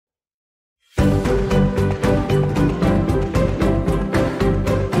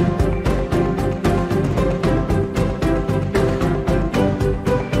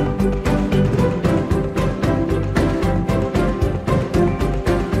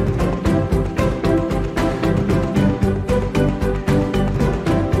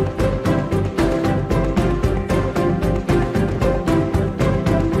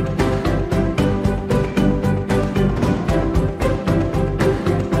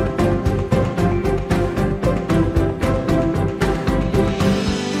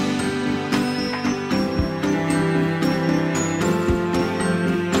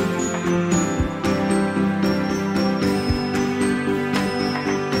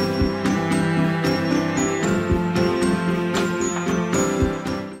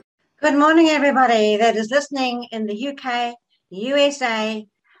Good morning, everybody that is listening in the UK, USA,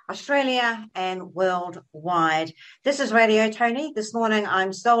 Australia, and worldwide. This is Radio Toni. This morning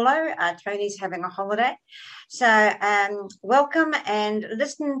I'm solo. Tony's having a holiday. So welcome and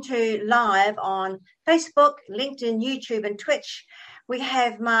listen to live on Facebook, LinkedIn, YouTube, and Twitch. We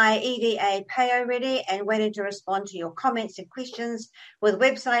have my EVA Payo ready and waiting to respond to your comments and questions with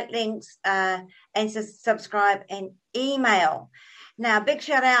website links and to subscribe and email. Now, big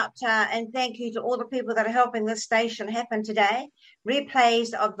shout out and thank you to all the people that are helping this station happen today.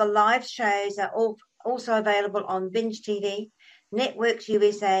 Replays of the live shows are also available on Binge TV, Networks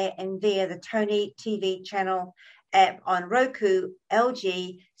USA, and via the Toni TV channel app on Roku,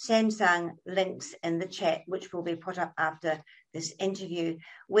 LG, Samsung. Links in the chat, which will be put up after this interview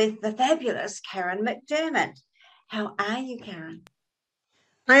with the fabulous Karen McDermott. How are you, Karen?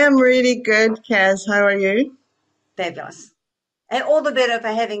 I am really good, Kaz. How are you? Fabulous. And all the better for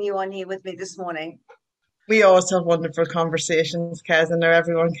having you on here with me this morning. We always have wonderful conversations, Kaz, and now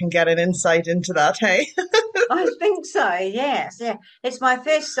everyone can get an insight into that, hey? I think so, yes. Yeah. It's my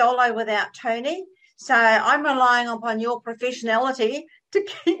first solo without Toni, so I'm relying upon your professionality to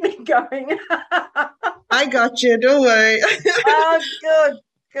keep me going. I got you, don't worry. Oh,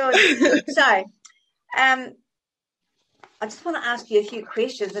 good. So, I just want to ask you a few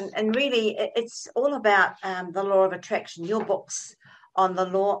questions, and really it's all about the law of attraction. Your books on the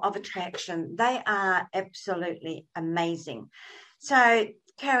law of attraction, they are absolutely amazing. So,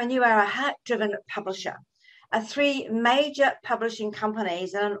 Karen, you are a heart-driven publisher, 3 major publishing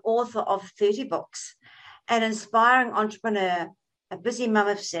companies and an author of 30 books, an inspiring entrepreneur, a busy mum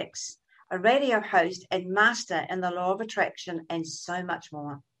of 6, a radio host and master in the law of attraction, and so much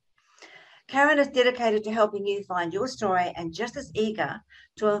more. Karen is dedicated to helping you find your story and just as eager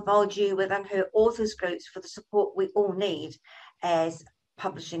to involve you within her authors groups for the support we all need as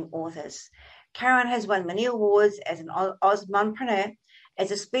publishing authors. Karen has won many awards as an ausmumpreneur,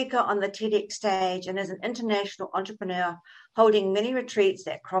 as a speaker on the TEDx stage, and as an international entrepreneur holding many retreats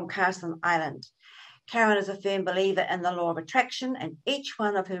at Crom Castle Island. Karen is a firm believer in the law of attraction, and each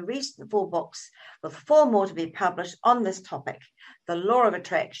one of her recent 4 books, with 4 more to be published on this topic, the law of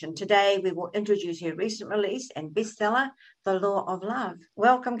attraction. Today, we will introduce her recent release and bestseller, The Law of Love.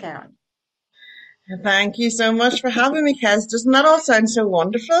 Welcome, Karen. Thank you so much for having me, Kaz. Doesn't that all sound so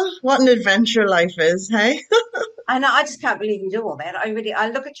wonderful? What an adventure life is, hey? I know, I just can't believe you do all that. I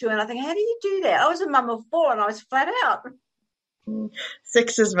look at you and I think, how do you do that? I was a mum of 4 and I was flat out.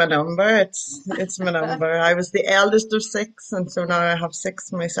 6 is my number. It's my number. I was the eldest of 6, and so now I have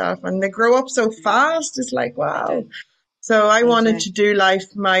 6 myself, and they grow up so fast. It's like, wow. So I wanted to do life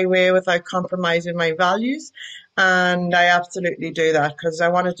my way without compromising my values, and I absolutely do that because I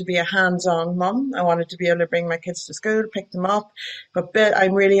wanted to be a hands-on mum. I wanted to be able to bring my kids to school, pick them up, but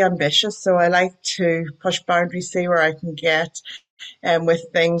I'm really ambitious, so I like to push boundaries, see where I can get with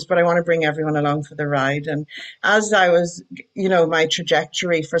things, but I want to bring everyone along for the ride. And as I was, my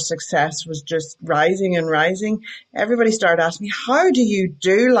trajectory for success was just rising and rising, everybody started asking me, how do you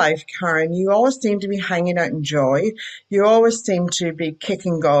do life, Karen? You always seem to be hanging out in joy. You always seem to be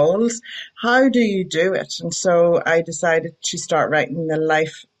kicking goals. How do you do it? And so I decided to start writing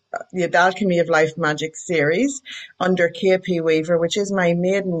the Alchemy of Life Magic series under KP Weaver, which is my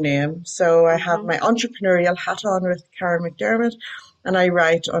maiden name. So I have my entrepreneurial hat on with Karen McDermott, and I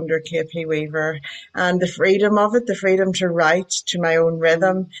write under KP Weaver. And the freedom of it, the freedom to write to my own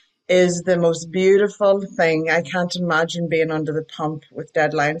rhythm, is the most beautiful thing. I can't imagine being under the pump with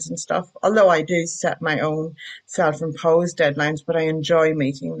deadlines and stuff, although I do set my own self-imposed deadlines, but I enjoy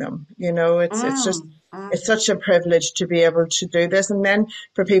meeting them. It's such a privilege to be able to do this, and then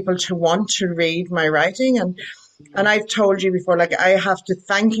for people to want to read my writing. And I've told you before, I have to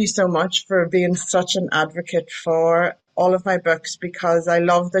thank you so much for being such an advocate for all of my books, because I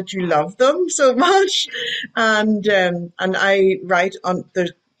love that you love them so much. And I write on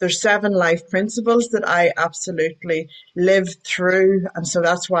there's 7 life principles that I absolutely live through. And so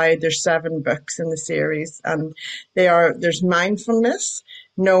that's why there's 7 books in the series. And there's mindfulness,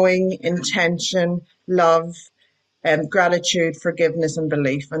 knowing, intention, love, gratitude, forgiveness, and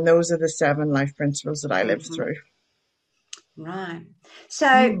belief. And those are the 7 life principles that I live through. Right.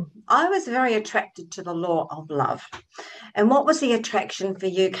 So I was very attracted to the law of love. And what was the attraction for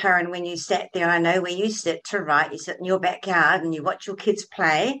you, Karen, when you sat there? I know where you sit to write. You sit in your backyard and you watch your kids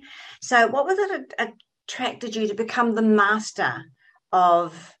play. So what was it that attracted you to become the master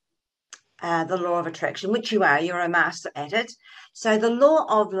of the law of attraction, which you are? You're a master at it. So the law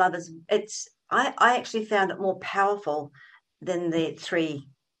of love I actually found it more powerful than the 3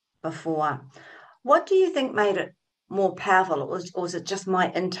 before. What do you think made it more powerful, or is it just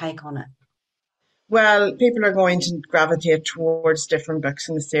my intake on it? Well, people are going to gravitate towards different books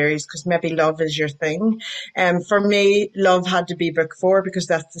in the series because maybe love is your thing. For me, love had to be book 4 because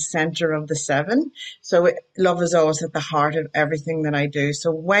that's the center of the 7. So love is always at the heart of everything that I do.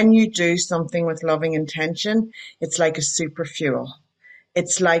 So when you do something with loving intention, it's like a super fuel.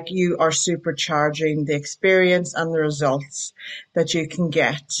 It's like you are supercharging the experience and the results that you can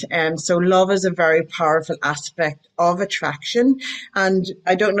get. And so love is a very powerful aspect of attraction. And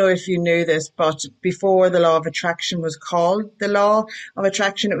I don't know if you knew this, but before the law of attraction was called the law of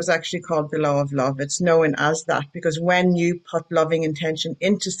attraction, it was actually called the law of love. It's known as that because when you put loving intention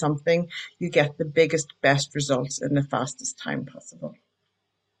into something, you get the biggest, best results in the fastest time possible.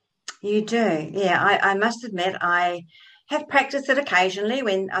 You do, yeah. I must admit, I have practiced it occasionally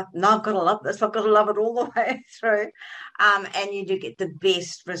when no, I've got to love this. I've got to love it all the way through, and you do get the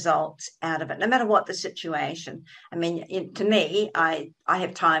best results out of it, no matter what the situation. I mean, to me, I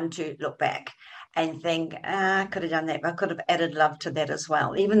have time to look back and think, I could have done that, but I could have added love to that as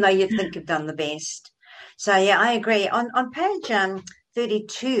well, even though you think you've done the best. So yeah, I agree. On page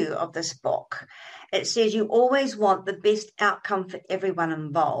 32 of this book, it says you always want the best outcome for everyone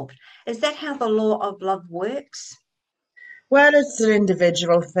involved. Is that how the law of love works? Well, it's an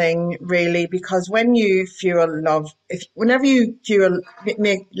individual thing, really, because when you fuel love, whenever you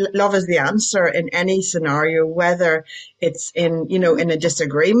make love as the answer in any scenario, whether it's in a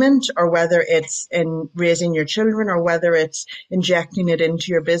disagreement or whether it's in raising your children or whether it's injecting it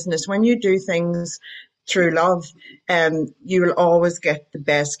into your business, when you do things through love, you will always get the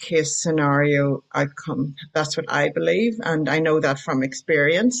best case scenario outcome. That's what I believe, and I know that from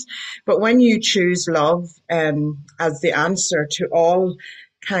experience. But when you choose love as the answer to all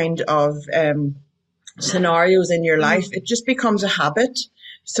kind of scenarios in your life, it just becomes a habit.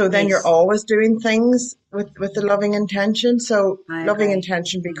 So then you're always doing things with the loving intention. So loving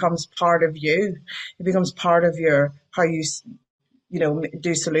intention becomes part of you. It becomes part of how you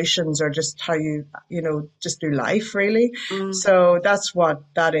do solutions or just how you just do life really. So that's what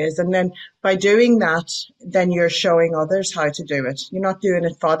that is. And then by doing that, then you're showing others how to do it. You're not doing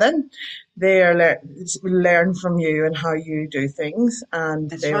it for them. They learn from you and how you do things, and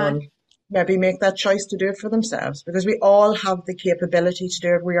they will maybe make that choice to do it for themselves, because we all have the capability to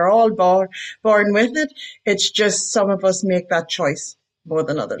do it. We are all born with it. It's just some of us make that choice more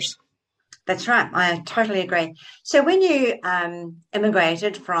than others. That's right. I totally agree. So when you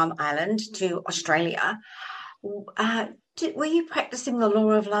immigrated from Ireland to Australia, were you practicing the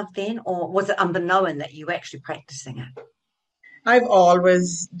law of love then, or was it unbeknown that you were actually practicing it? I've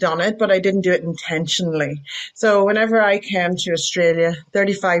always done it, but I didn't do it intentionally. So whenever I came to Australia,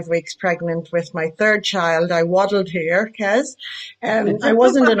 35 weeks pregnant with my 3rd child, I waddled here, Kez. I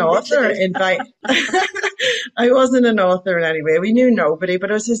wasn't an author I wasn't an author in any way. We knew nobody,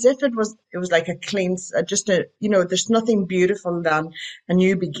 but it was as if it was like a clean, there's nothing beautiful than a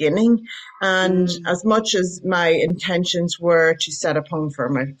new beginning. And as much as my intentions were to set up home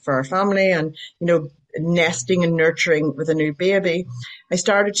for our family and, nesting and nurturing with a new baby, I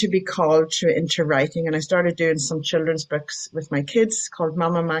started to be called into writing, and I started doing some children's books with my kids called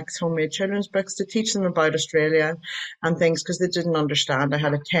Mama Mac's Homemade Children's Books to teach them about Australia and things, because they didn't understand. I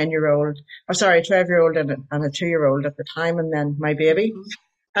had a 12-year-old and a 2-year-old at the time, and then my baby.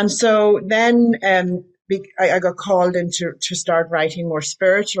 And so then I got called to start writing more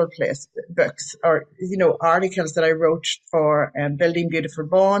spiritual books, or articles that I wrote for Building Beautiful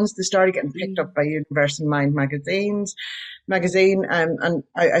Bonds. They started getting picked up by Universal Mind magazine, and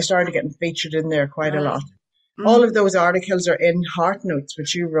I started getting featured in there quite a lot. All of those articles are in Heart Notes,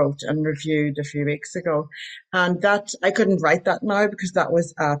 which you wrote and reviewed a few weeks ago. And that I couldn't write that now because that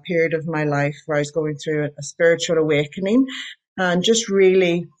was a period of my life where I was going through a spiritual awakening, and just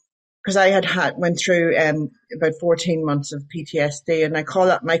really, because I went through about 14 months of PTSD, and I call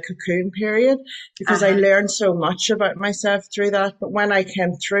that my cocoon period, because I learned so much about myself through that. But when I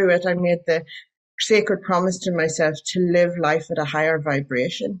came through it, I made the sacred promise to myself to live life at a higher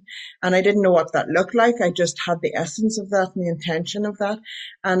vibration. And I didn't know what that looked like. I just had the essence of that and the intention of that.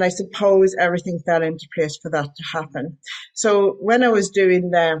 And I suppose everything fell into place for that to happen. So when I was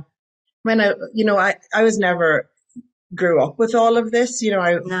doing I was never grew up with all of this.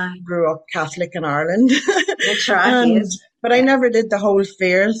 I grew up Catholic in Ireland. That's right. Yes. But I never did the whole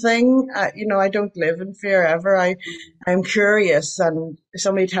fear thing. I don't live in fear ever. I'm curious, and if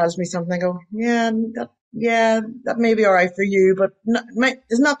somebody tells me something, I go, that may be all right for you, but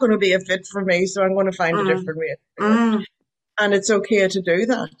it's not going to be a fit for me, so I'm going to find a different way. And it's okay to do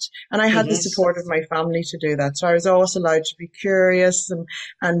that. And I had the Yes. support of my family to do that. So I was always allowed to be curious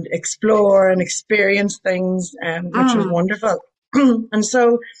and explore and experience things, which was wonderful. And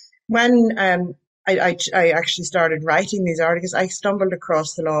so when I actually started writing these articles, I stumbled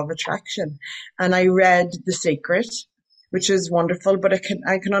across the law of attraction, and I read The Secret, which is wonderful, but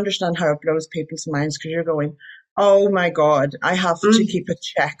I can understand how it blows people's minds, because you're going, oh my God, I have to keep a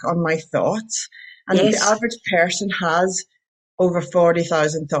check on my thoughts. And the Yes. average person has over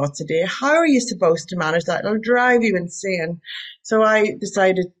 40,000 thoughts a day. How are you supposed to manage that? It'll drive you insane. So I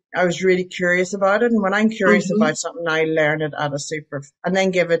decided I was really curious about it. And when I'm curious about something, I learn it at a super, and then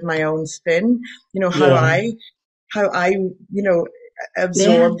give it my own spin, how I,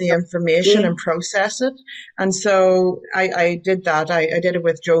 absorb the information and process it. And so I did that. I did it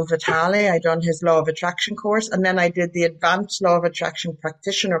with Joe Vitale. I done his Law of Attraction course, and then I did the Advanced Law of Attraction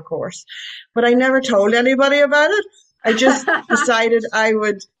Practitioner course. But I never told anybody about it. I just decided I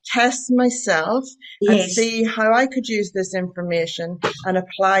would test myself and see how I could use this information and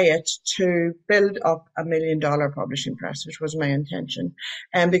apply it to build up $1 million publishing press, which was my intention.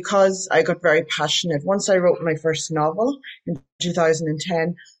 And because I got very passionate, once I wrote my first novel in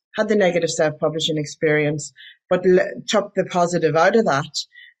 2010, had the negative self-publishing experience, but took the positive out of that,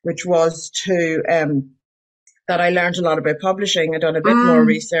 which was that I learned a lot about publishing. I'd done a bit more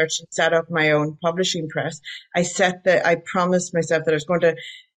research and set up my own publishing press. I promised myself that I was going to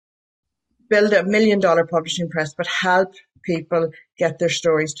build $1 million publishing press, but help people get their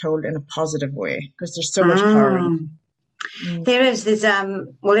stories told in a positive way, because there's so much power in it. There's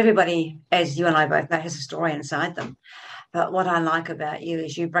everybody, as you and I both know, has a story inside them. But what I like about you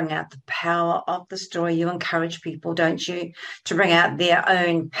is you bring out the power of the story. You encourage people, don't you, to bring out their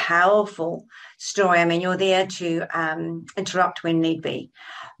own powerful story. I mean, you're there to interrupt when need be.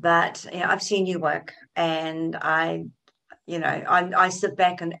 But I've seen you work, and I sit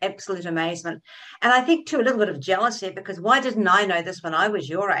back in absolute amazement. And I think, too, a little bit of jealousy, because why didn't I know this when I was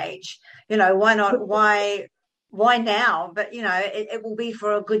your age? Why not? Why now? But, it will be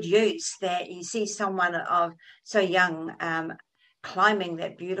for a good use that you see someone of so young climbing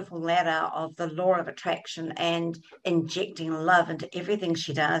that beautiful ladder of the law of attraction and injecting love into everything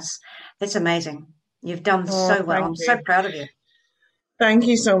she does. That's amazing. You've done so well. I'm so proud of you. Thank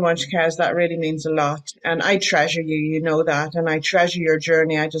you so much, Kaz. That really means a lot. And I treasure you, you know that. And I treasure your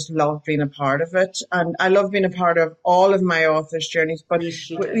journey. I just love being a part of it. And I love being a part of all of my authors' journeys. But,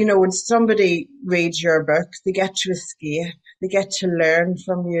 when somebody reads your book, they get to escape. They get to learn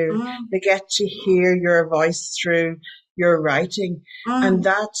from you. They get to hear your voice through your writing. And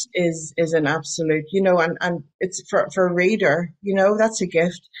that is an absolute, and it's for a reader, that's a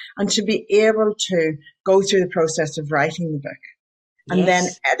gift. And to be able to go through the process of writing the book, and then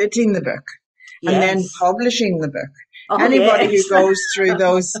editing the book, and then publishing the book. Anybody who goes through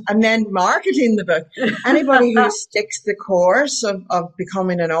those, and then marketing the book, anybody who sticks the course of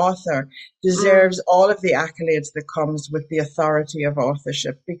becoming an author deserves all of the accolades that comes with the authority of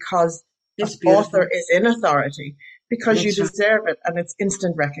authorship, because an author is in authority, because you deserve it, and it's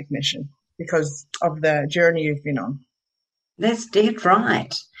instant recognition because of the journey you've been on. That's dead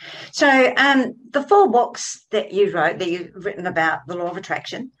right. So the 4 books that you wrote, that you've written about the law of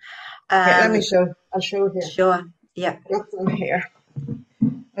attraction. Let me show. I'll show here. Sure. Yeah. What's on here?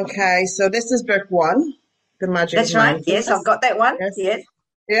 Okay, so this is book 1, The Magic That's of right. Mindfulness. Yes, I've got that one. Yes.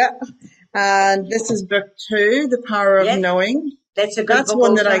 Yeah. And this is book 2, The Power of Knowing. That's a good That's book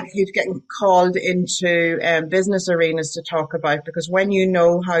one also. that I keep getting called into business arenas to talk about, because when you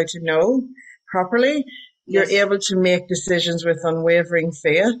know how to know properly, you're able to make decisions with unwavering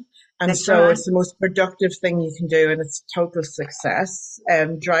faith. And it's the most productive thing you can do, and it's total success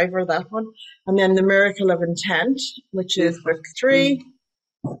driver, that one. And then The Miracle of Intent, which is book 3.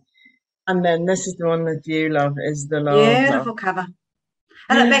 And then this is the one that you love, is The Law of Love. Beautiful cover.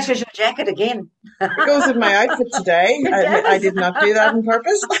 And it matches your jacket again. It goes with my outfit today. I did not do that on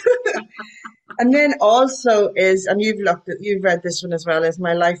purpose. And then also is, and you've read this one as well, is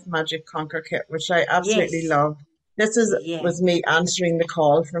My Life Magic Conquer Kit, which I absolutely love. This was me answering the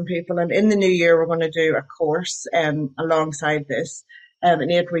call from people. And in the new year, we're going to do a course alongside this, an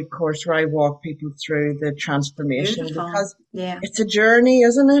 8-week course where I walk people through the transformation. Beautiful. Because it's a journey,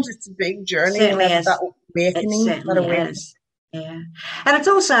 isn't it? It's a big journey. Certainly is. That awakening. It certainly is. Yeah. And it's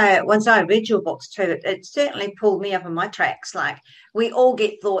also, once I read your books too, it certainly pulled me up on my tracks. Like, we all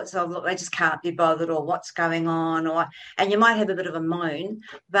get thoughts of, look, I just can't be bothered, or what's going on, and you might have a bit of a moan,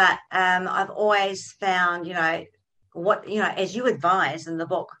 but I've always found, as you advise in the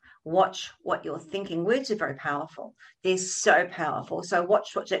book, watch what you're thinking. Words are very powerful. They're so powerful. So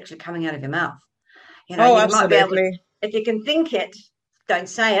watch what's actually coming out of your mouth. Absolutely. if you can think it, don't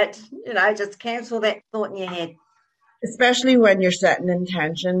say it. Just cancel that thought in your head. Especially when you're setting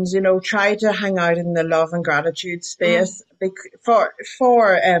intentions, try to hang out in the love and gratitude space for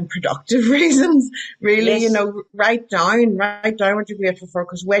productive reasons, really. Yes. Write down what you're grateful for,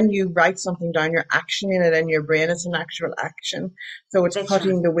 because when you write something down, you're actioning it in your brain. It's an actual action. So it's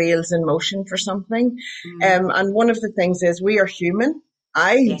putting the wheels in motion for something. And one of the things is we are human.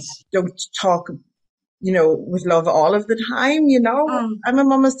 I don't talk with love all of the time, I'm a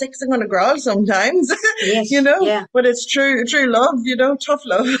mum of six, I'm going to growl sometimes, yes. but it's true love, tough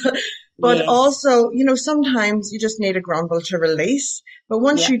love. But also, sometimes you just need a grumble to release. But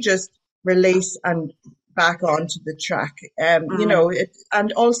once you just release and back onto the track,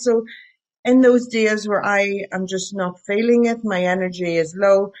 and also in those days where I am just not feeling it, my energy is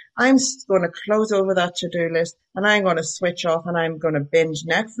low, I'm going to close over that to-do list and I'm going to switch off and I'm going to binge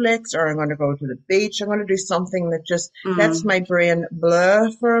Netflix, or I'm going to go to the beach. I'm going to do something that just lets my brain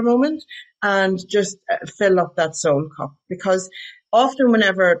blur for a moment and just fill up that soul cup. Because often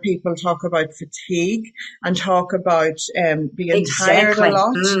whenever people talk about fatigue and talk about being tired a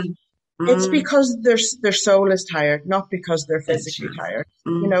lot, it's because their soul is tired, not because they're physically tired.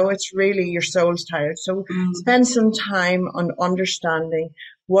 It's really your soul's tired. So spend some time on understanding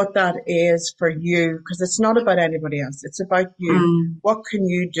what that is for you, because it's not about anybody else. It's about you. What can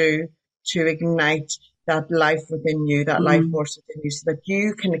you do to ignite that life within you, that life force within you, so that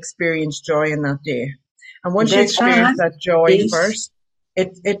you can experience joy in that day? And once you experience that joy first,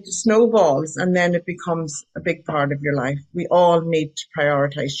 it snowballs and then it becomes a big part of your life. We all need to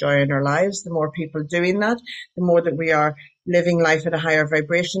prioritize joy in our lives. The more people doing that, the more that we are living life at a higher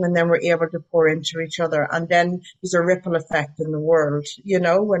vibration, and then we're able to pour into each other. And then there's a ripple effect in the world,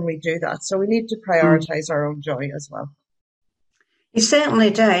 when we do that. So we need to prioritize our own joy as well. You certainly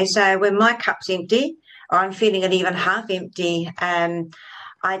do. So when my cup's empty, or I'm feeling it even half empty,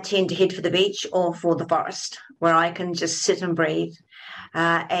 I tend to head for the beach or for the forest, where I can just sit and breathe.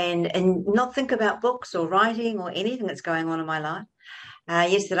 And not think about books or writing or anything that's going on in my life.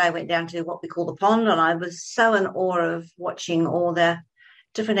 Yesterday I went down to what we call the pond, and I was so in awe of watching all the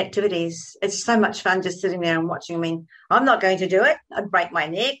different activities. It's so much fun just sitting there and watching. I mean, I'm not going to do it. I'd break my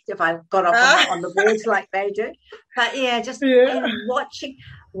neck if I got up on the boards like they do. But and watching.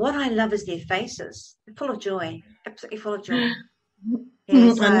 What I love is their faces. They're full of joy, absolutely full of joy.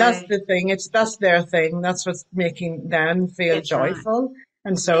 And that's the thing. That's their thing. That's what's making them feel joyful. Right.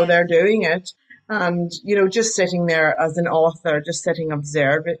 And so they're doing it. And, just sitting there as an author, just sitting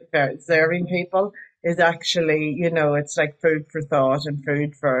observing people is actually, it's like food for thought and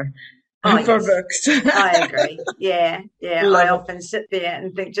food for books. I agree. Yeah. I often sit there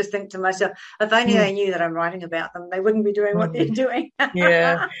and think to myself, if only they knew that I'm writing about them, they wouldn't be doing what they're doing.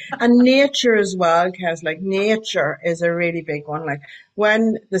 Yeah. And nature as well, Kaz, nature is a really big one.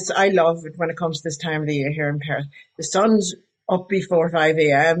 I love it when it comes to this time of the year here in Perth. The sun's up before 5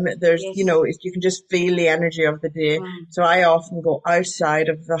 a.m. There's, you can just feel the energy of the day. So I often go outside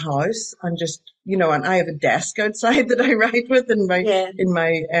of the house and just, and I have a desk outside that I write with in my,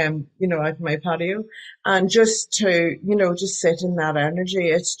 at my patio, and just to, just sit in that energy.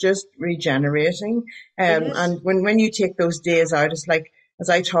 It's just regenerating. And when you take those days out, it's like, as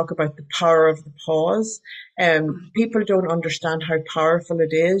I talk about the power of the pause, people don't understand how powerful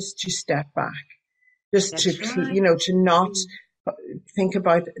it is to step back. Just to not think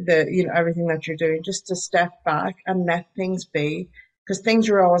about everything that you're doing, just to step back and let things be, because things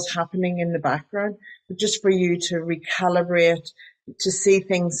are always happening in the background, but just for you to recalibrate, to see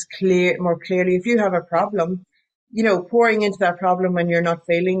things more clearly. If you have a problem, pouring into that problem when you're not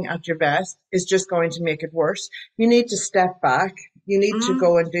feeling at your best is just going to make it worse. You need to step back. You need to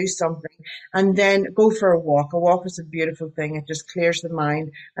go and do something, and then go for a walk. A walk is a beautiful thing. It just clears the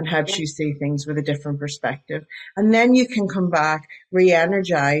mind and helps you see things with a different perspective. And then you can come back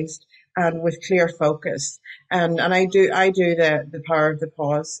re-energized and with clear focus. And I do the power of the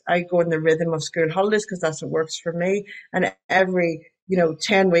pause. I go in the rhythm of school holidays because that's what works for me. And every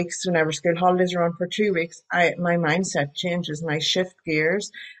 10 weeks, whenever school holidays are on for 2 weeks, my mindset changes and I shift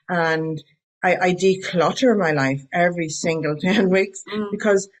gears, and I declutter my life every single 10 weeks,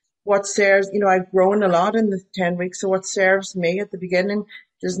 because what serves, I've grown a lot in the 10 weeks. So what serves me at the beginning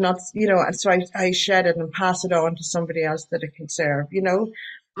does not, so I shed it and pass it on to somebody else that it can serve,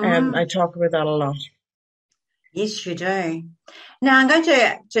 I talk about that a lot. Yes, you do. Now I'm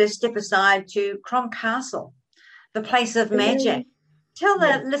going to step aside to Crom Castle, the place of magic. Tell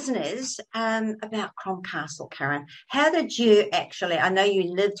the listeners about Crom Castle, Karen. How did you I know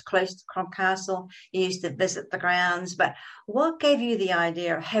you lived close to Crom Castle, you used to visit the grounds, but what gave you the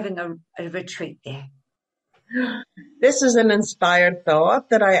idea of having a retreat there? This is an inspired thought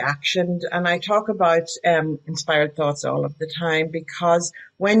that I actioned, and I talk about inspired thoughts all of the time, because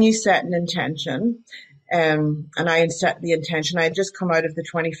when you set an intention, and I set the intention, I had just come out of the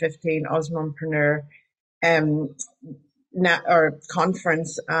 2015 ausmumpreneur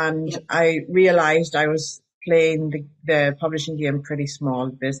conference, and I realized I was playing the publishing game pretty small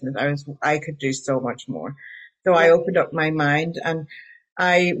business. I could do so much more. So I opened up my mind, and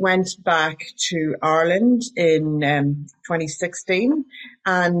I went back to Ireland in 2016,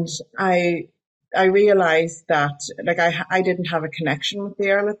 and I realized that, like, I didn't have a connection with the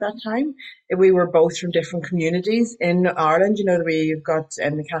Earl at that time. We were both from different communities in Ireland. You know, the way you've got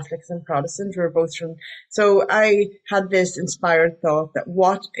the Catholics and Protestants. We were both from. So I had this inspired thought that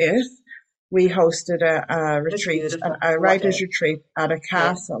what if we hosted a retreat, a writer's retreat at a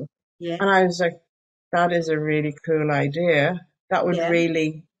castle? Yeah. And I was like, that is a really cool idea. That would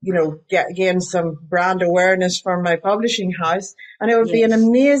really, you know, gain some brand awareness for my publishing house, and it would be an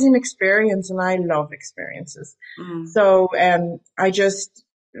amazing experience. And I love experiences. So I just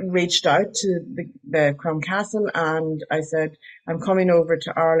reached out to the Crom Castle, and I said, I'm coming over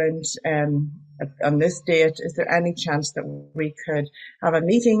to Ireland on this date. Is there any chance that we could have a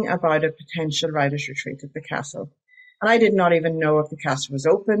meeting about a potential writers' retreat at the castle? And I did not even know if the castle was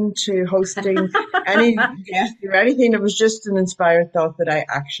open to hosting any guests or anything. It was just an inspired thought that I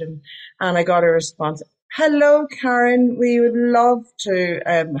actioned. And I got a response. Hello, Karen. We would love to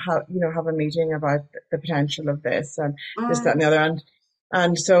have a meeting about the potential of this and this, that, and the other.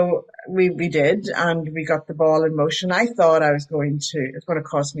 And so we did, and we got the ball in motion. I thought it's going to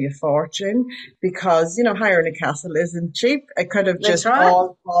cost me a fortune, because, you know, hiring a castle isn't cheap. It could have just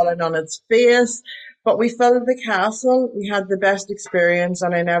all fallen on its face. But we filled the castle, we had the best experience,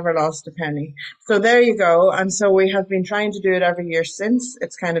 and I never lost a penny. So there you go. And so we have been trying to do it every year since.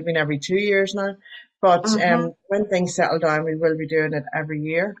 It's kind of been every 2 years now. But when things settle down, we will be doing it every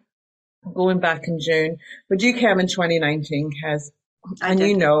year, going back in June. But you came in 2019, Kez, and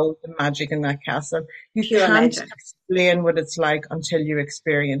you know the magic in that castle. You can't explain what it's like until you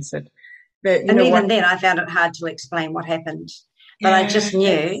experience it. Even then, I found it hard to explain what happened. But I just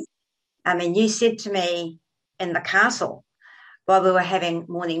knew. I mean, you said to me in the castle while we were having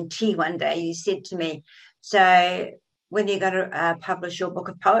morning tea one day, you said to me, so when are you going to publish your book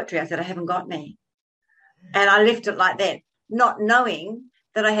of poetry? I said, I haven't got any. And I left it like that, not knowing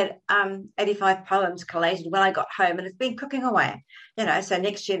that I had 85 poems collated when I got home, and it's been cooking away, you know, so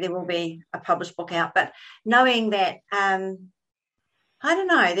next year there will be a published book out. But knowing that, I don't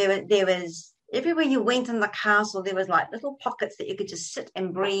know, there was, everywhere you went in the castle, there was like little pockets that you could just sit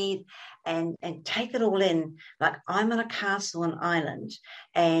and breathe and take it all in. Like, I'm in a castle in Ireland,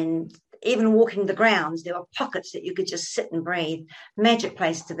 and even walking the grounds, there were pockets that you could just sit and breathe. Magic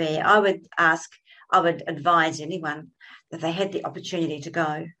place to be. I would advise anyone that they had the opportunity to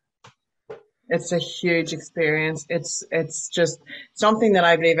go. It's a huge experience. It's just something that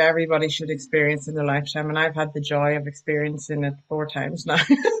I believe everybody should experience in their lifetime. And I've had the joy of experiencing it 4 times now.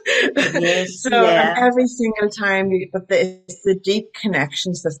 Yes, and every single time, it's the deep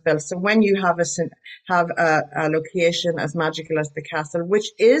connections that's built. So when you have a location as magical as the castle, which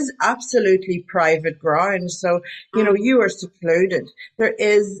is absolutely private ground, so you know you are secluded. There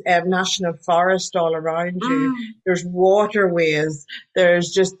is national forest all around you. There's waterways.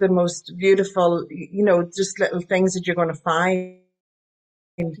 There's just the most beautiful, you know, just little things that you're going to find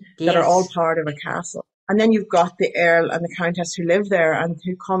that are all part of a castle. And then you've got the Earl and the Countess who live there and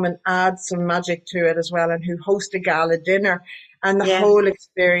who come and add some magic to it as well, and who host a gala dinner, and the whole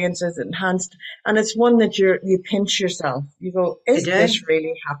experience is enhanced. And it's one that you pinch yourself. You go, is this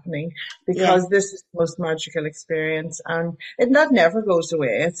really happening? Because this is the most magical experience, and that never goes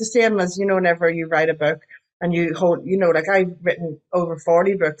away. It's the same as, you know, whenever you write a book and you hold, you know, like I've written over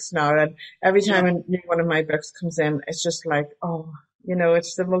 40 books now, and every time a new one of my books comes in, it's just like, oh, you know,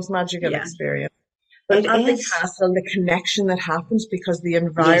 it's the most magical experience. But at the castle, the connection that happens, because the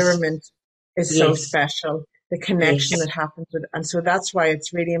environment is so special, the connection that happens with, and so that's why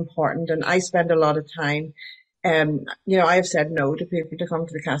it's really important. And I spend a lot of time, you know, I've said no to people to come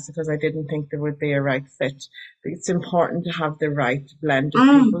to the castle because I didn't think there would be a right fit. But it's important to have the right blend of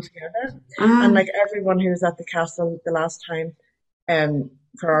people together. And like everyone who was at the castle the last time,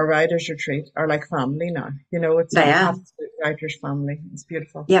 for our writers retreat, are like family now. You know, it's an absolute writers family. It's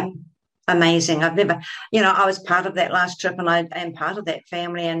beautiful. Yeah. Amazing. I've never, you know, I was part of that last trip, and I am part of that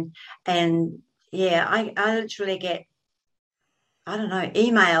family, and yeah, I literally get, I don't know,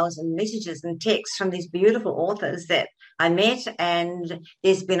 emails and messages and texts from these beautiful authors that I met, and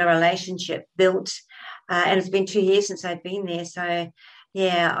there's been a relationship built, and it's been 2 years since I've been there. So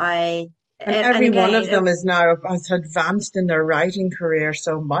yeah, And every one of them is now has advanced in their writing career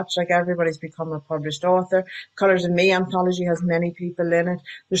so much. Like everybody's become a published author. Colours of Me anthology has many people in it.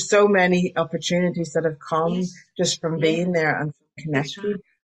 There's so many opportunities that have come just from being there and connecting. Right.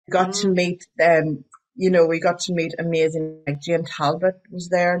 Got to meet we got to meet amazing, like Jane Talbot was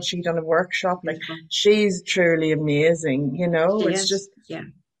there and she done a workshop. Like she's truly amazing, it's just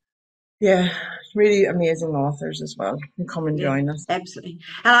really amazing authors as well who come and join us. Absolutely.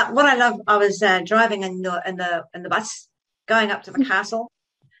 What I love, I was driving in the bus going up to the castle,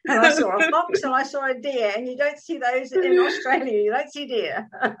 and I saw a fox and I saw a deer, and you don't see those in Australia. You don't see deer.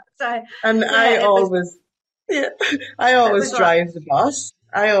 I always drive the bus.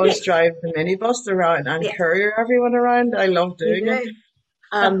 I always drive the minibus around and courier everyone around. I love doing it.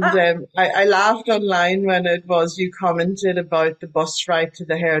 And I laughed online when you commented about the bus ride to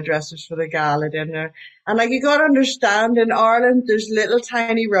the hairdressers for the gala dinner. And like, you got to understand, in Ireland, there's little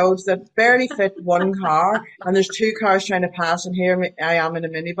tiny roads that barely fit one car, and there's two cars trying to pass, and here I am in a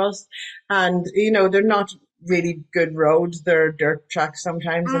minibus. And, they're not really good roads. They're dirt tracks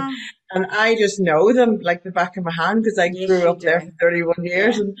sometimes. And I just know them like the back of my hand because I grew up there for 31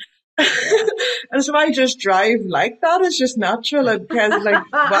 years. And and so I just drive like that. It's just natural. And Ken's like,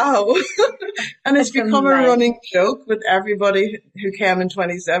 wow. And it's become a running joke with everybody who came in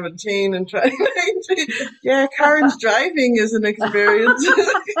 2017 and 2019. Yeah, Karen's driving is an experience.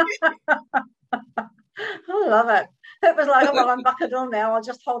 I love it. It was like, well, I'm buckled on now. I'll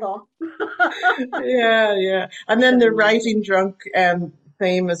just hold on. Yeah. And then the writing drunk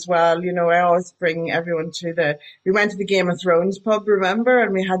theme as well. I always bring everyone we went to the Game of Thrones pub, remember?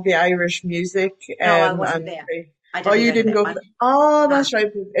 And we had the Irish music. No, I wasn't there. You didn't go? Oh, that's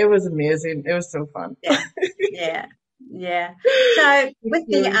right. It was amazing. It was so fun. Yeah. So with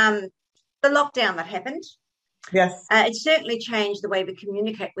the lockdown that happened, it certainly changed the way we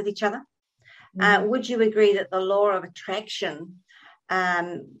communicate with each other. Would you agree that the law of attraction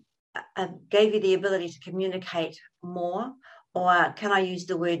gave you the ability to communicate more, or can I use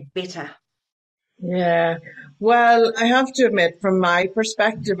the word better? Yeah. Well, I have to admit, from my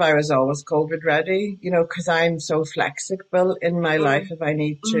perspective, I was always COVID ready, because I'm so flexible in my life. If I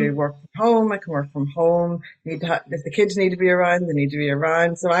need to work from home, I can work from home. If the kids need to be around, they need to be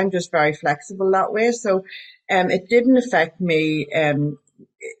around. So I'm just very flexible that way. So it didn't affect me,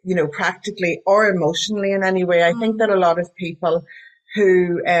 practically or emotionally in any way. I think that a lot of people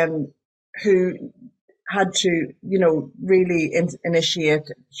who had to, really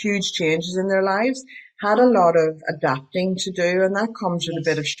initiate huge changes in their lives had a lot of adapting to do, and that comes with a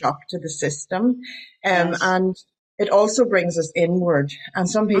bit of shock to the system. And it also brings us inward, and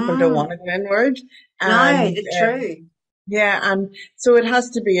some people don't want to go inward. No, that's true. Yeah, and so it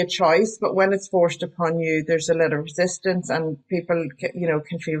has to be a choice, but when it's forced upon you, there's a little resistance, and people,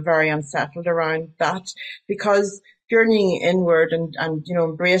 can feel very unsettled around that, because journeying inward and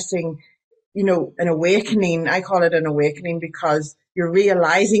embracing, an awakening. I call it an awakening because you're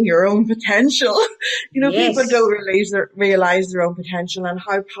realizing your own potential. People don't realize their own potential and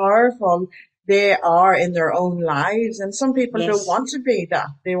how powerful they are in their own lives. And some people don't want to be that.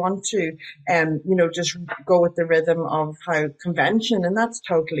 They want to, just go with the rhythm of how convention, and that's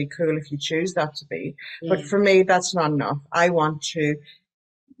totally cool if you choose that to be. But for me, that's not enough. I want to,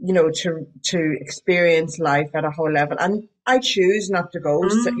 to experience life at a whole level. And I choose not to go,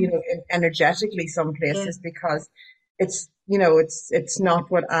 energetically some places because it's, it's not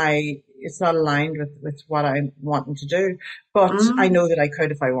it's not aligned with what I'm wanting to do. But I know that I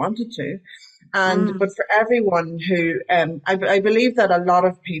could if I wanted to. And, but for everyone who, I believe that a lot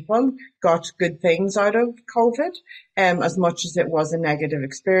of people got good things out of COVID, as much as it was a negative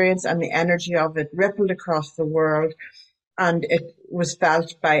experience, and the energy of it rippled across the world and it was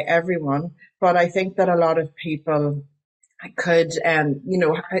felt by everyone. But I think that a lot of people could,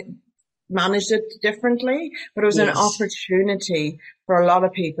 manage it differently, but it was an opportunity for a lot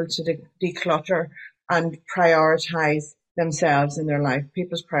of people to declutter and prioritize themselves in their life.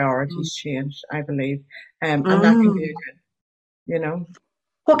 People's priorities change, I believe, and that can be good,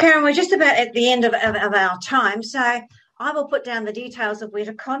 Well, Karen, we're just about at the end of our time, so I will put down the details of where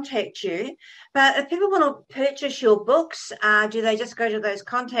to contact you. But if people want to purchase your books, do they just go to those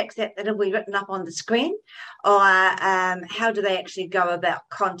contacts that will be written up on the screen? Or how do they actually go about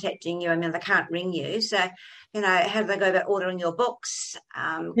contacting you? I mean, they can't ring you. So, how do they go about ordering your books?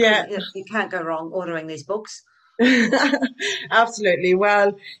 You can't go wrong ordering these books. Absolutely.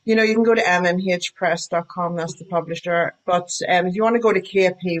 Well, you can go to mmhpress.com. That's the publisher. But if you want to go to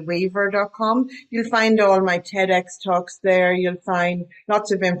kpweaver.com, you'll find all my TEDx talks there. You'll find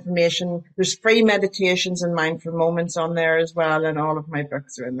lots of information. There's free meditations and mindful moments on there as well. And all of my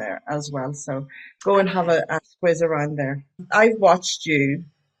books are in there as well. So go and have a quiz around there. I've watched you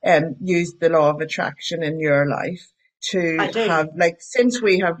use the law of attraction in your life to have, since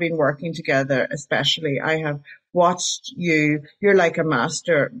we have been working together, especially, I have watched you're like a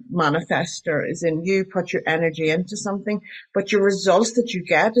master manifester, as in you put your energy into something, but your results that you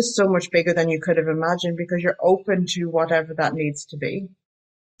get is so much bigger than you could have imagined because you're open to whatever that needs to be.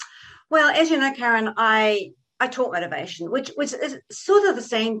 Well, as you know, Karen, I taught motivation, which is sort of the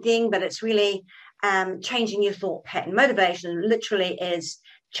same thing, but it's really changing your thought pattern. Motivation literally is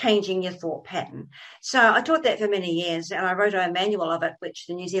changing your thought pattern. So I taught that for many years, and I wrote a manual of it, which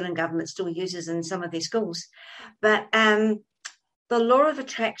the New Zealand government still uses in some of their schools. But the law of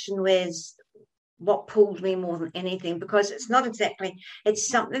attraction was what pulled me more than anything, because it's not exactly, it's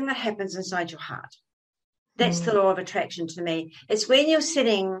something that happens inside your heart. That's the law of attraction to me. It's when you're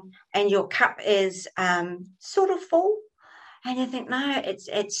sitting and your cup is sort of full, and you think, no,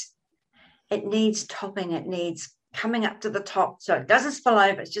 it needs topping, it needs coming up to the top so it doesn't spill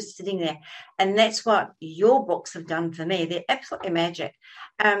over, it's just sitting there. And that's what your books have done for me. They're absolutely magic.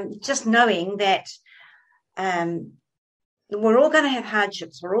 Just knowing that we're all going to have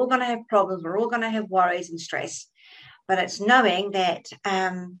hardships, we're all going to have problems, we're all going to have worries and stress, but it's knowing that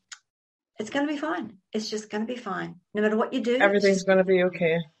it's going to be fine. It's just going to be fine. No matter what you do, everything's going to be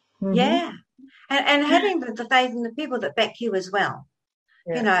okay. Mm-hmm. Yeah. And having the faith in the people that back you as well.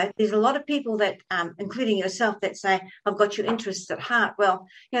 Yeah. There's a lot of people that, including yourself, that say, I've got your interests at heart. Well,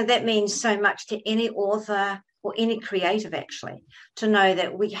 that means so much to any author or any creative, actually, to know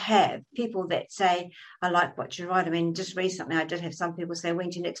that we have people that say, I like what you write. I mean, just recently I did have some people say,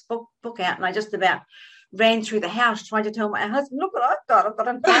 when's your next book out? And I just about ran through the house trying to tell my husband, look what I've got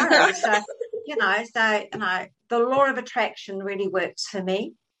inquiries. So, the law of attraction really works for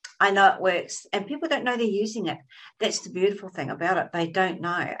me. I know it works, and people don't know they're using it. That's the beautiful thing about it. They don't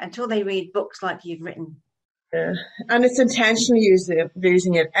know until they read books like you've written. Yeah. And it's intentionally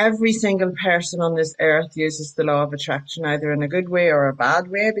using it. Every single person on this earth uses the law of attraction, either in a good way or a bad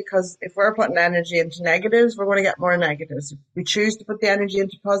way, because if we're putting energy into negatives, we're going to get more negatives. If we choose to put the energy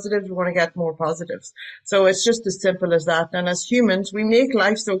into positives, we're going to get more positives. So it's just as simple as that. And as humans, we make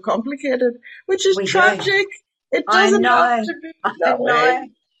life so complicated, which is tragic. It doesn't have to be that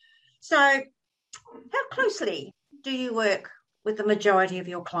way. So how closely do you work with the majority of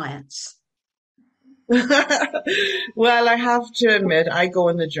your clients? Well, I have to admit, I go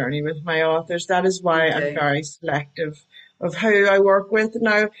on the journey with my authors. That is why I'm very selective of who I work with.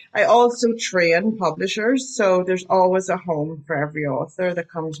 Now, I also train publishers, so there's always a home for every author that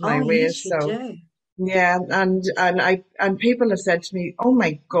comes my way. Yes, you do. Yeah, and people have said to me, "Oh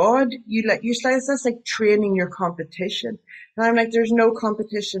my God, that's like training your competition." And I'm like, "There's no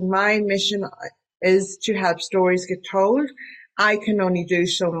competition. My mission is to help stories get told. I can only do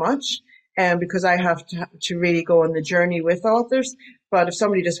so much, because I have to really go on the journey with authors. But if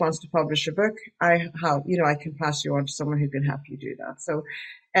somebody just wants to publish a book, I can pass you on to someone who can help you do that. So,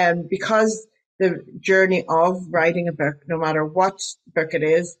 because the journey of writing a book, no matter what book it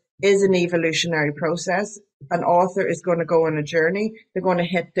is an evolutionary process. An author is going to go on a journey. They're going to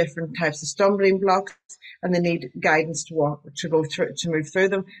hit different types of stumbling blocks, and they need guidance to move through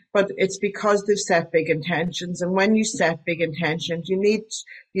them. But it's because they've set big intentions. And when you set big intentions,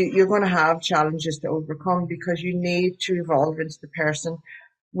 you're going to have challenges to overcome, because you need to evolve into the person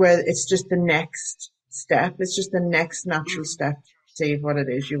where it's just the next step. It's just the next natural step to see what it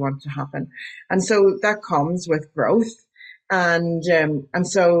is you want to happen. And so that comes with growth. And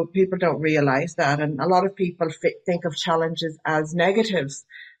so people don't realize that. And a lot of people think of challenges as negatives,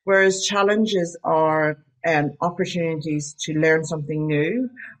 whereas challenges are opportunities to learn something new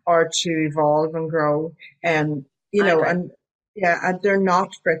or to evolve and grow. And they're not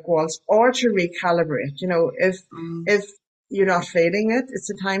brick walls, or to recalibrate. If you're not feeling it, it's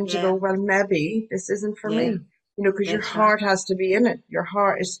a time to go, well, maybe this isn't for me. Because your heart has to be in it. Your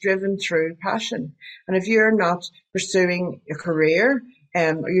heart is driven through passion. And if you're not pursuing a career,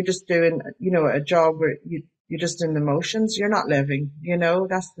 or you're just doing, a job where you're just in the motions, you're not living,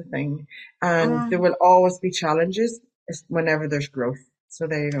 that's the thing. And there will always be challenges whenever there's growth. So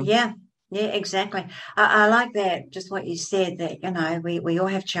there you go. Yeah, exactly. I like that, just what you said, that, we all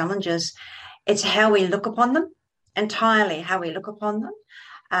have challenges. It's how we look upon them, entirely how we look upon them.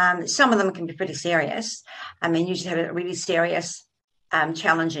 Some of them can be pretty serious. I mean, you just had a really serious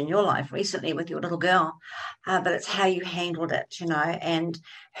challenge in your life recently with your little girl, but it's how you handled it, and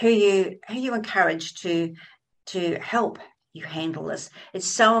who you encouraged to help you handle this. It's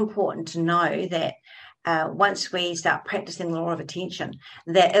so important to know that once we start practicing the law of attention,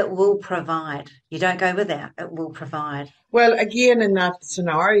 that it will provide. You don't go without, it will provide. Well, again, in that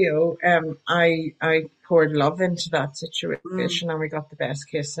scenario, I poured love into that situation and we got the best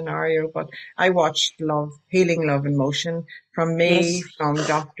case scenario. But I watched love, healing love in motion from me, Yes. from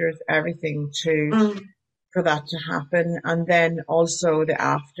doctors, everything Mm. for that to happen. And then also the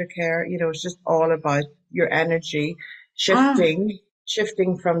aftercare, it's just all about your energy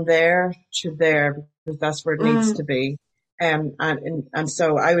shifting from there to there because that's where it needs to Mm. be. And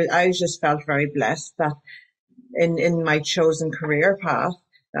so I just felt very blessed that in my chosen career path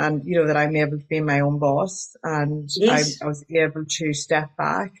and, that I'm able to be my own boss and I Yes. was able to step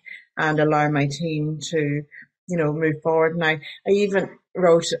back and allow my team to, move forward. And I even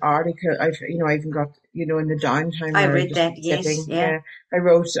wrote an article. I even got, in the downtime I where I read just that. Yes. sitting. Yeah. Yeah. I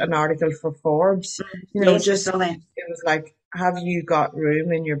wrote an article for Forbes, Yes, I just, saw that. it was like, have you got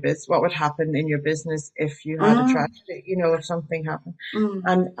room in your business? What would happen in your business if you had a Mm. tragedy, if something happened? Mm.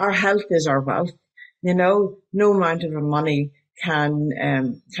 And our health is our wealth. No amount of money can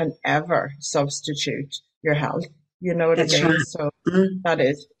ever substitute your health. You know what I That's right. mean? So Mm. that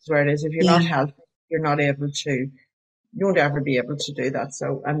is where it is. If you're Yeah, not healthy, you're not able to, you won't ever be able to do that.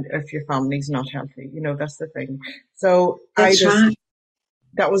 So, and if your family's not healthy, that's the thing. So that's right.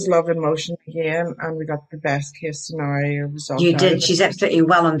 that was love in motion again, and we got the best case scenario result You out did. of it. She's absolutely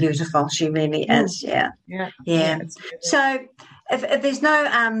well and beautiful. She really Mm, is. Yeah. yeah, yeah, Yeah. it's amazing. So if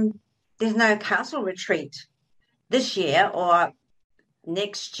there's no castle retreat this year or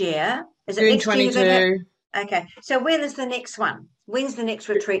next year, is it June next year you're going to have? 22. Okay. So when is the next one? When's the next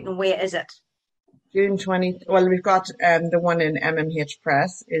retreat and where is it? June 20, well, we've got the one in MMH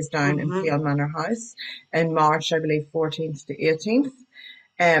Press is down in Mm-hmm. Peel Manor House in March, I believe, 14th to 18th,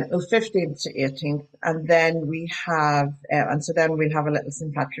 15th to 18th. And then we have, and so then we'll have a little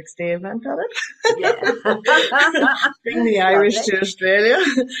St. Patrick's Day event at Yeah. it. Bring the Irish Lovely. to Australia.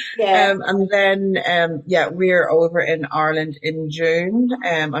 Yeah. And then, we're over in Ireland in June,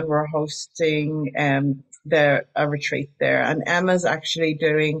 and we're hosting, a retreat there. And Emma's actually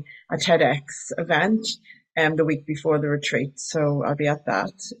doing a TEDx event, the week before the retreat. So I'll be at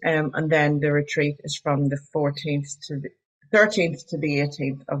that. And then the retreat is from the 13th to the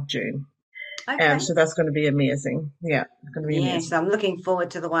 18th of June. Okay. So that's going to be amazing. Yeah, it's going to be Yes, amazing. I'm looking forward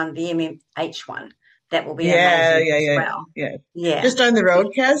to the MMH one. That will be Yeah, amazing yeah, as yeah, well. yeah. Yeah. Just down the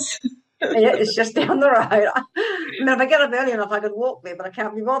road, Kez. Yeah, it's just down the road. I mean, if I get up early enough, I could walk there, but I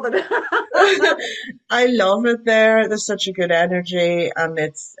can't be bothered. I love it there. There's such a good energy and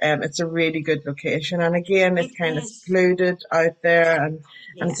it's a really good location. And again, It it's kind of is. secluded out there and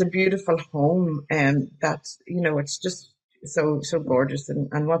Yeah. it's a beautiful home and that's, it's just so gorgeous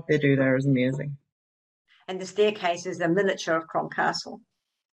and what they do there is amazing. And the staircase is a miniature of Crom Castle.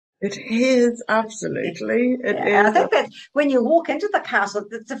 It is Yeah. absolutely. It Yeah. And I is. think that when you walk into the castle,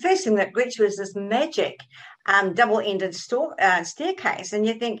 the first thing that greets you is this magic double-ended staircase. And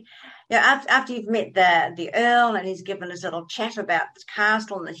you think, after you've met the Earl and he's given us a little chat about the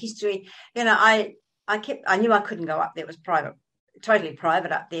castle and the history, I knew I couldn't go up there. It was private, totally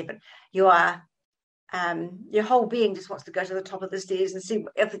private up there, but you are your whole being just wants to go to the top of the stairs and see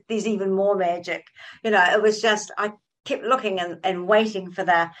if there's even more magic. It was just I kept looking and waiting for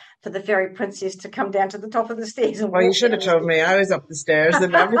the fairy princess to come down to the top of the stairs and Well, you walk should down have the told stairs. me. I was up the stairs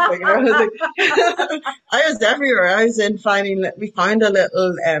and everything. I was like, I was everywhere. I was in we found a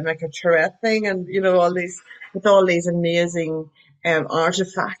little, like a Tourette thing and, all these amazing,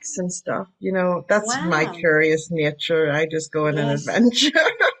 artifacts and stuff. That's my Wow. curious nature. I just go on an Yes. adventure.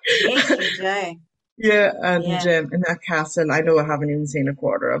 Yes, you do. Yeah. And, Yeah. in that castle, I know I haven't even seen a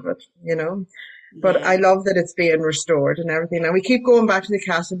quarter of it. But I Yeah. love that it's being restored and everything. And we keep going back to the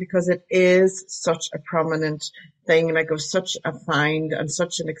castle because it is such a prominent thing. Like it was such a find and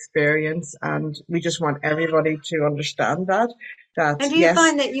such an experience. And we just want everybody to understand that And do you yes,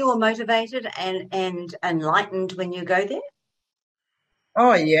 find that you are motivated and enlightened when you go there?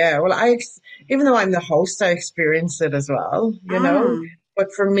 oh yeah. Well, even though I'm the host, I experience it as well. Mm.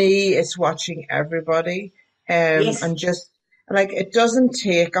 But for me, it's watching everybody, Yes. and just like it doesn't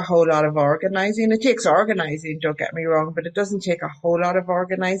take a whole lot of organizing. It takes organizing, don't get me wrong, but it doesn't take a whole lot of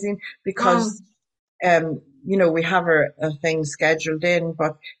organizing because, Mm. we have a thing scheduled in,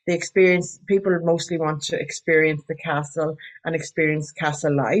 but the experience, people mostly want to experience the castle and experience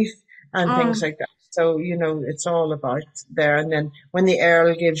castle life and things Mm. like that. So, it's all about there. And then when the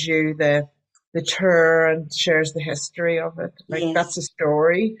Earl gives you the tour and shares the history of it. Like Yes. that's a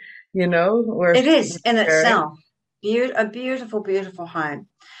story, you know, where It is in sharing. itself. A beautiful, beautiful home.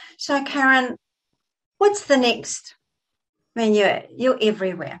 So, Karen, what's the next? I mean, you're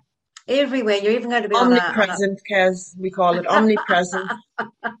everywhere. Everywhere. You're even going to be Omnipresent, Kez, we call it omnipresent.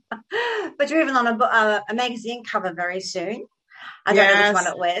 but you're even on a magazine cover very soon. I don't know which one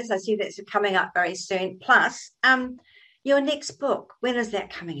Yes. it was. I see that's coming up very soon. Plus, your next book, when is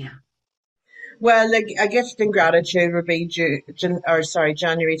that coming out? Well, like a gift and gratitude would be January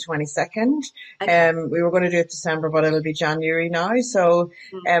 22nd. Okay. We were going to do it December, but it'll be January now. So,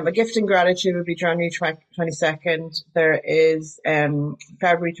 a gift and gratitude would be January 22nd. There is,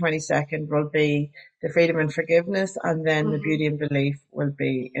 February 22nd will be the freedom and forgiveness, and then the beauty and belief will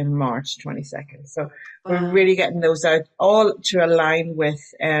be in March 22nd. So we're really getting those out all to align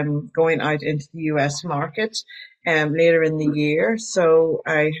with, going out into the US market. Later in the year. So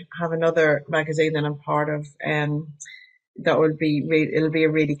I have another magazine that I'm part of, that will be, it'll be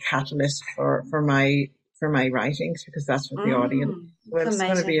a really catalyst for my writings, because that's what the audience, well, it's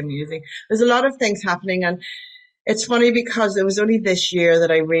going to be amazing. There's a lot of things happening, and it's funny because it was only this year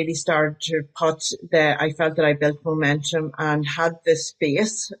that I really started to I felt that I built momentum and had the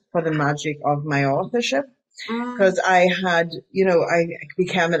space for the magic of my authorship. Because I had, I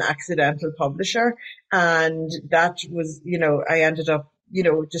became an accidental publisher, and that was, I ended up,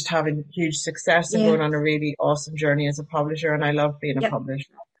 just having huge success and going on a really awesome journey as a publisher. And I love being a publisher,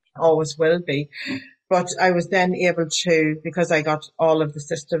 always will be. But I was then able to, because I got all of the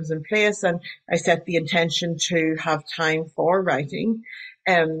systems in place and I set the intention to have time for writing.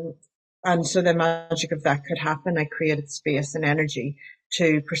 And so the magic of that could happen. I created space and energy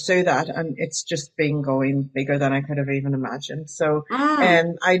to pursue that, and it's just been going bigger than I could have even imagined. So,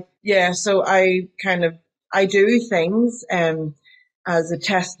 I do things, as a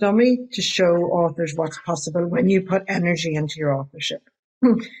test dummy to show authors what's possible when you put energy into your authorship.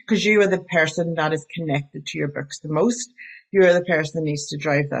 Because you are the person that is connected to your books the most. You are the person that needs to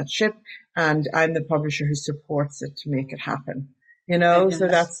drive that ship, and I'm the publisher who supports it to make it happen. So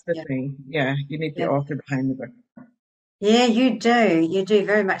that's the thing. Yeah, you need the author behind the book. Yeah, you do. You do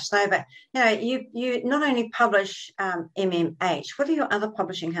very much so. But you not only publish MMH. What are your other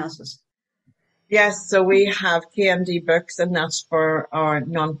publishing houses? Yes, so we have KMD Books, and that's for our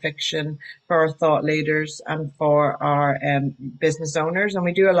nonfiction, for our thought leaders, and for our business owners. And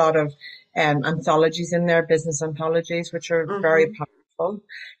we do a lot of anthologies in there, business anthologies, which are very powerful.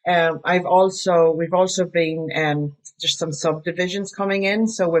 We've also been just some subdivisions coming in.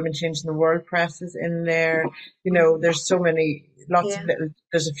 So Women Changing the World Press is in there. There's so many, lots of little.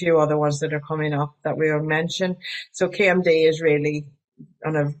 There's a few other ones that are coming up that we will mention. So KMD is really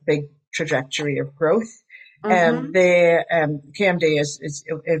on a big trajectory of growth. The KMD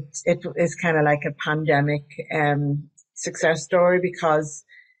is kind of like a pandemic success story, because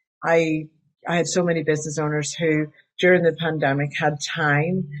I had so many business owners who during the pandemic had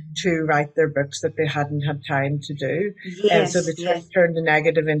time to write their books that they hadn't had time to do. So they turned a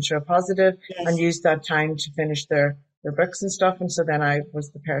negative into a positive and used that time to finish their books and stuff. And so then I was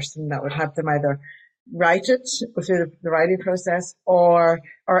the person that would have them either write it, go through the writing process, or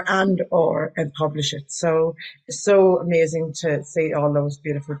publish it. So it's so amazing to see all those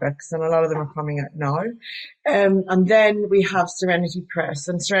beautiful books, and a lot of them are coming out now. And then we have Serenity Press,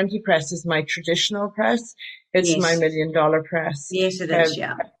 and Serenity Press is my traditional press. It's my $1 million press. Yes, it is.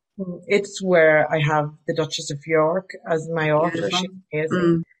 It's where I have the Duchess of York as my author. She's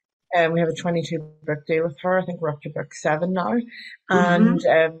amazing. We have a 22 book deal with her. I think we're up to book 7 now. And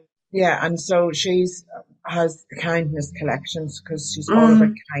and so has the kindness collections, because she's all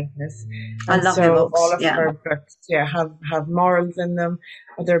about kindness. And I love her books. All of her books, have morals in them.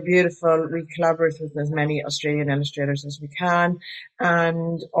 They're beautiful. We collaborate with as many Australian illustrators as we can,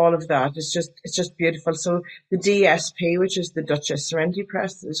 and all of that. It's just beautiful. So the DSP, which is the Duchess Serenity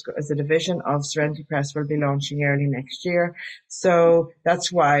Press, is a division of Serenity Press, will be launching early next year. So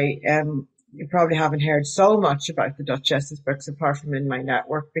that's why you probably haven't heard so much about the Duchess's books apart from in my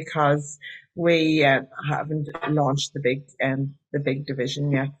network, because we haven't launched the big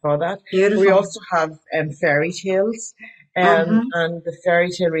division yet for that. Beautiful. We also have fairy tales, and the fairy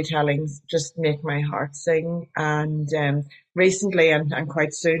tale retellings just make my heart sing. And recently and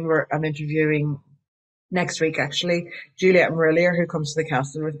quite soon I'm interviewing next week, actually, Juliet Marillier, who comes to the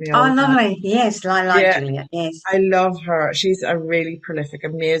castle with me all the time. Lovely. Yes, I like Juliet. Yes. I love her. She's a really prolific,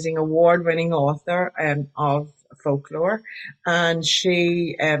 amazing, award-winning author of folklore. And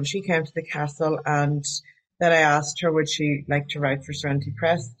she came to the castle, and then I asked her would she like to write for Serenity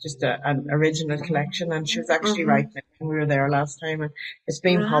Press, just an original collection. And she was actually writing it when we were there last time, and it's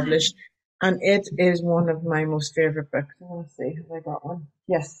being published. And it is one of my most favorite books. I want to see, have I got one?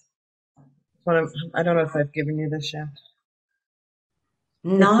 Yes. I don't know if I've given you this yet.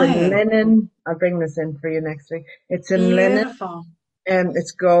 It's in No. linen. I'll bring this in for you next week. It's in linen. Beautiful.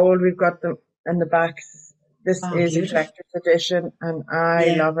 It's gold. We've got them in the back. This Oh, is a beautiful. collector's edition, and I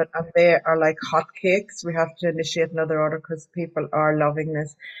Yeah. love it. And they are like hotcakes. We have to initiate another order because people are loving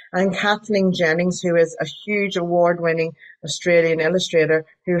this. And Kathleen Jennings, who is a huge award-winning Australian illustrator,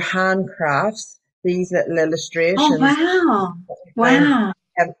 who handcrafts these little Oh, illustrations wow. and Wow.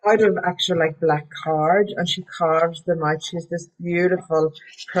 out of actual like black card, and she carves them out. She has this beautiful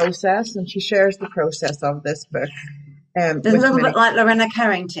process, and she shares the process of this book It's a with little bit many. like Lorena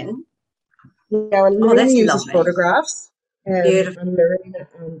Carrington. Yeah, well, Oh, Lorena that's uses lovely. photographs, Beautiful. and Lorena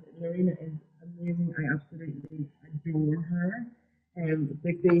is amazing. I absolutely adore her.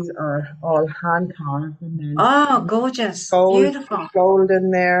 These are all hand carved, and then Oh, gorgeous. gold, Beautiful. gold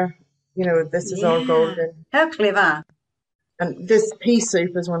in there. You know, this is all Yeah. golden. How clever. And this pea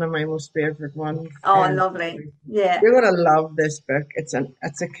soup is one of my most favorite ones. Oh, lovely. Yeah. You're gonna love this book. It's a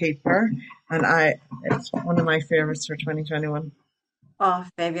keeper, and it's one of my favorites for 2021. Oh,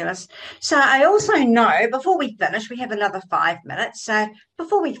 fabulous. So I also know before we finish, we have another 5 minutes. So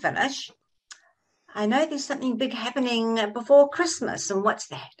before we finish, I know there's something big happening before Christmas. And what's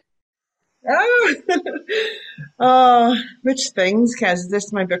that? Oh, oh, which things, Kaz? Is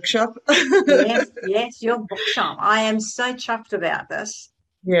this my bookshop? Yes, your bookshop. I am so chuffed about this.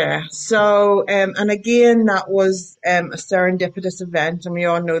 Yeah. So, and again, that was a serendipitous event, and we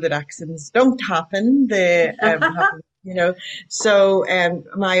all know that accidents don't happen. They happen, you know. So,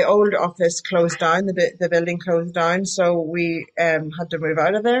 my old office closed down. The building closed down, so we had to move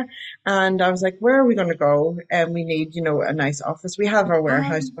out of there. And I was like, "Where are we going to go? And we need, a nice office. We have our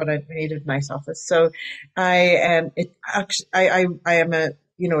warehouse, but we needed a nice office." So, I am a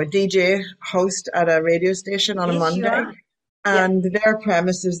DJ host at a radio station on a Yes, you Monday. are. Yep. And their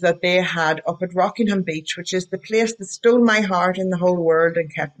premises that they had up at Rockingham Beach, which is the place that stole my heart in the whole world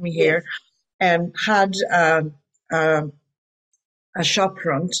and kept me Yes. here, had a shop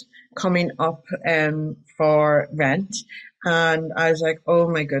front coming up for rent. And I was like, oh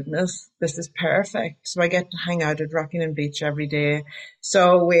my goodness, this is perfect. So I get to hang out at Rockingham Beach every day.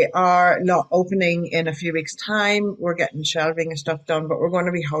 So we are not opening in a few weeks' time. We're getting shelving and stuff done, but we're going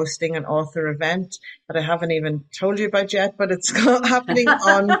to be hosting an author event that I haven't even told you about yet, but it's happening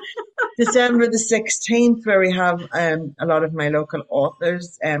on December the 16th, where we have a lot of my local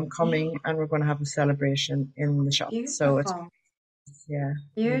authors coming, and we're going to have a celebration in the shop. So it's, Beautiful. yeah.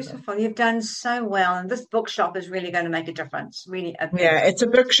 Beautiful. You've done so well. And this bookshop is really going to make a difference. Really a big Yeah, it's a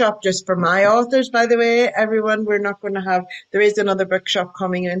bookshop just for my authors, by the way, everyone. We're not going to have, there is another bookshop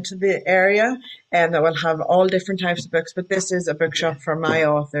coming into the area, and that will have all different types of books, but this is a bookshop for my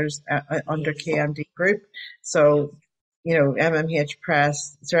authors under KMD Group. So, MMH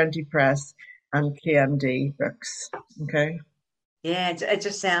Press, Serenity Press, and KMD Books. Okay. Yeah, it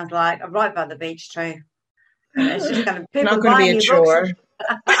just sounds like right by the beach too. And it's just going to It's not people going to be buying a your chore. books.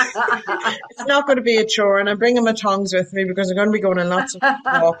 It's not going to be a chore, and I'm bringing my tongs with me because I'm going to be going on lots of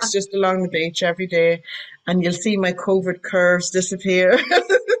walks just along the beach every day, and you'll see my COVID curves disappear.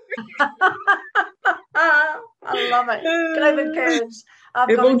 I love it. COVID curves. I've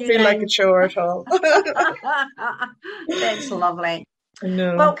It got a won't new feel like a name. chore at all. That's lovely.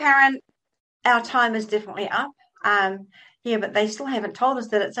 No. Well, Karen, our time is definitely up. Yeah, but they still haven't told us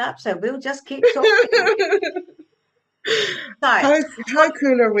that it's up, so we'll just keep talking. So, How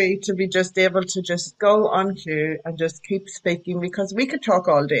cool are we to be just able to just go on cue and just keep speaking, because we could talk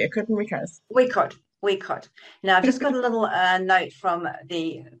all day, couldn't we, Kaz? we could. Now, I've just got a little note from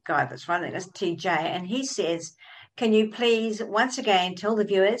the guy that's running this, TJ, and he says, can you please once again tell the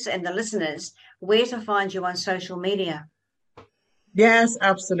viewers and the listeners where to find you on social media? Yes,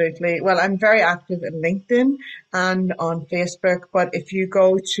 absolutely. Well, I'm very active in LinkedIn and on Facebook, but if you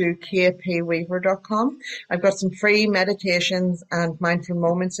go to kpweaver.com, I've got some free meditations and mindful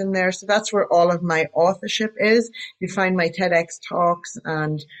moments in there. So that's where all of my authorship is. You find my TEDx talks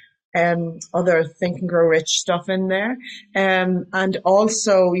and other Think and Grow Rich stuff in there. And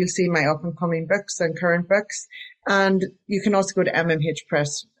also you'll see my up and coming books and current books. And you can also go to MMH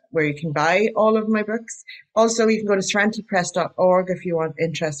Press, where you can buy all of my books. Also, you can go to serenitypress.org if you want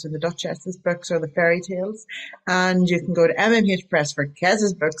interest in the Duchess's books or the fairy tales. And you can go to MMH Press for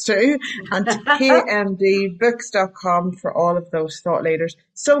Kez's books too, and to kmdbooks.com for all of those thought leaders.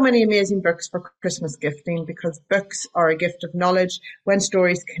 So many amazing books for Christmas gifting, because books are a gift of knowledge. When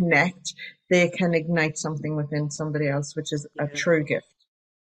stories connect, they can ignite something within somebody else, which is a true gift.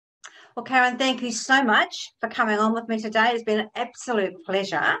 Well, Karen, thank you so much for coming on with me today. It's been an absolute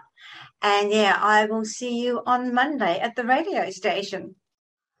pleasure. And yeah, I will see you on Monday at the radio station.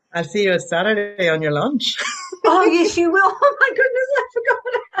 I'll see you Saturday on your lunch. Oh, yes, you will. Oh, my goodness, I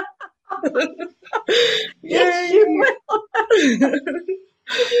forgot. Yes, you will.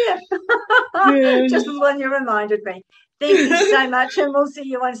 Yeah. Yeah. Just when you reminded me. Thank you so much, and we'll see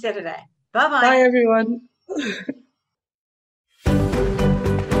you on Saturday. Bye-bye. Bye, everyone.